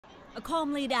A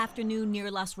calm late afternoon near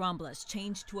Las Ramblas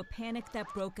changed to a panic that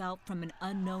broke out from an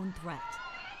unknown threat.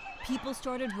 People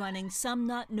started running, some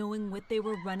not knowing what they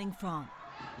were running from.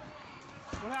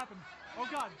 What happened? Oh,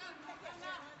 God.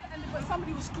 But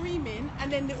somebody was screaming,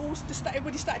 and then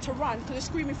everybody started to run because they're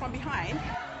screaming from behind.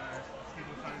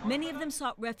 Many of them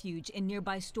sought refuge in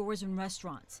nearby stores and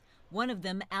restaurants. One of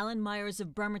them, Alan Myers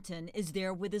of Bremerton, is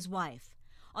there with his wife.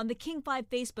 On the King 5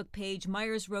 Facebook page,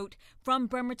 Myers wrote, "From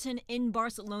Bremerton in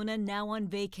Barcelona, now on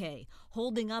vacay,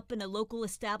 holding up in a local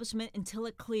establishment until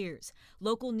it clears.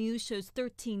 Local news shows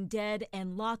 13 dead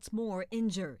and lots more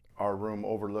injured." Our room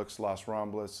overlooks Las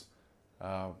Ramblas,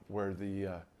 where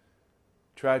the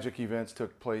tragic events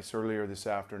took place earlier this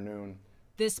afternoon.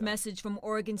 This message from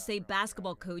Oregon State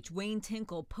basketball coach Wayne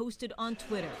Tinkle posted on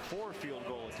Twitter. 4 field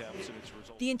goal attempts and it's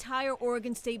resulted. The entire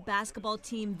Oregon State basketball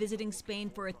team visiting Spain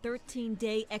for a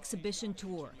 13-day exhibition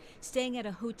tour, staying at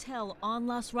a hotel on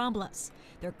Las Ramblas.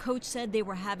 Their coach said they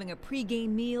were having a pregame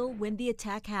meal when the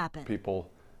attack happened.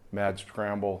 People, mad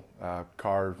scramble,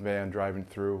 car, van driving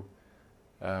through,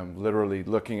 literally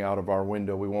looking out of our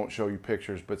window. We won't show you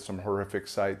pictures, but some horrific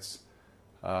sights,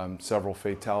 several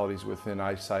fatalities within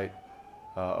eyesight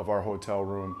of our hotel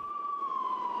room.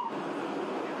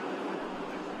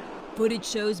 Footage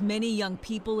shows many young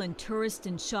people and tourists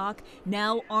in shock,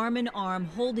 now arm in arm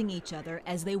holding each other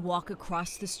as they walk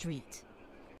across the street.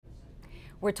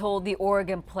 We're told the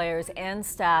Oregon players and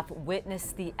staff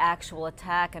witnessed the actual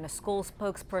attack, and a school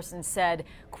spokesperson said,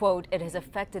 quote, "It has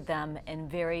affected them in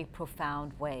very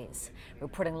profound ways."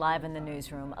 Reporting live in the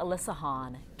newsroom, Elisa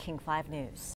Hahn, King 5 News.